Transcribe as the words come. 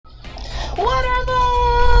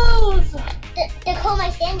pull my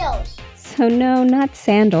sandals. So no, not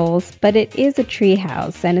sandals, but it is a tree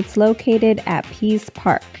house, and it's located at Pease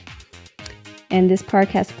Park. And this park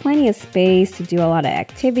has plenty of space to do a lot of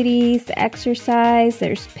activities, exercise.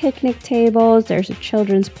 There's picnic tables, there's a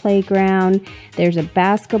children's playground, there's a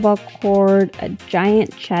basketball court, a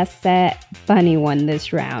giant chess set. Funny one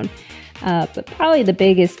this round. But probably the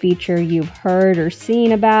biggest feature you've heard or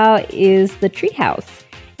seen about is the treehouse.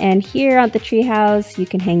 And here at the treehouse, you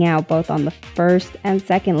can hang out both on the first and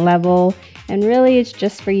second level. And really, it's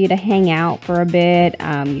just for you to hang out for a bit.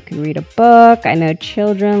 You can read a book. I know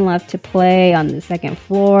children love to play on the second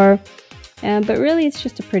floor. But really, it's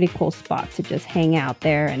just a pretty cool spot to just hang out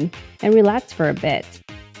there and relax for a bit.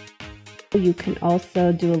 You can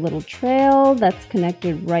also do a little trail that's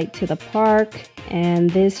connected right to the park. And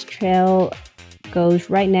this trail goes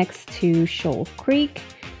right next to Shoal Creek.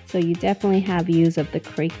 So you definitely have views of the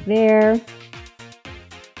creek there.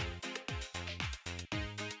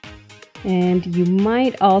 And you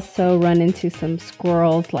might also run into some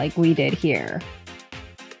squirrels like we did here.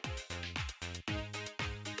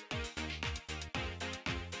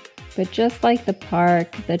 But just like the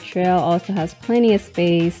park, the trail also has plenty of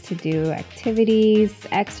space to do activities,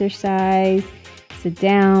 exercise, sit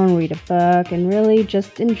down, read a book, and really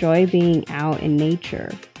just enjoy being out in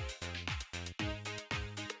nature.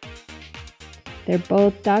 They're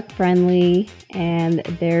both dog friendly, and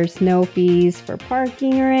there's no fees for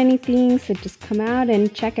parking or anything, so just come out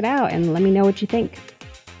and check it out and let me know what you think.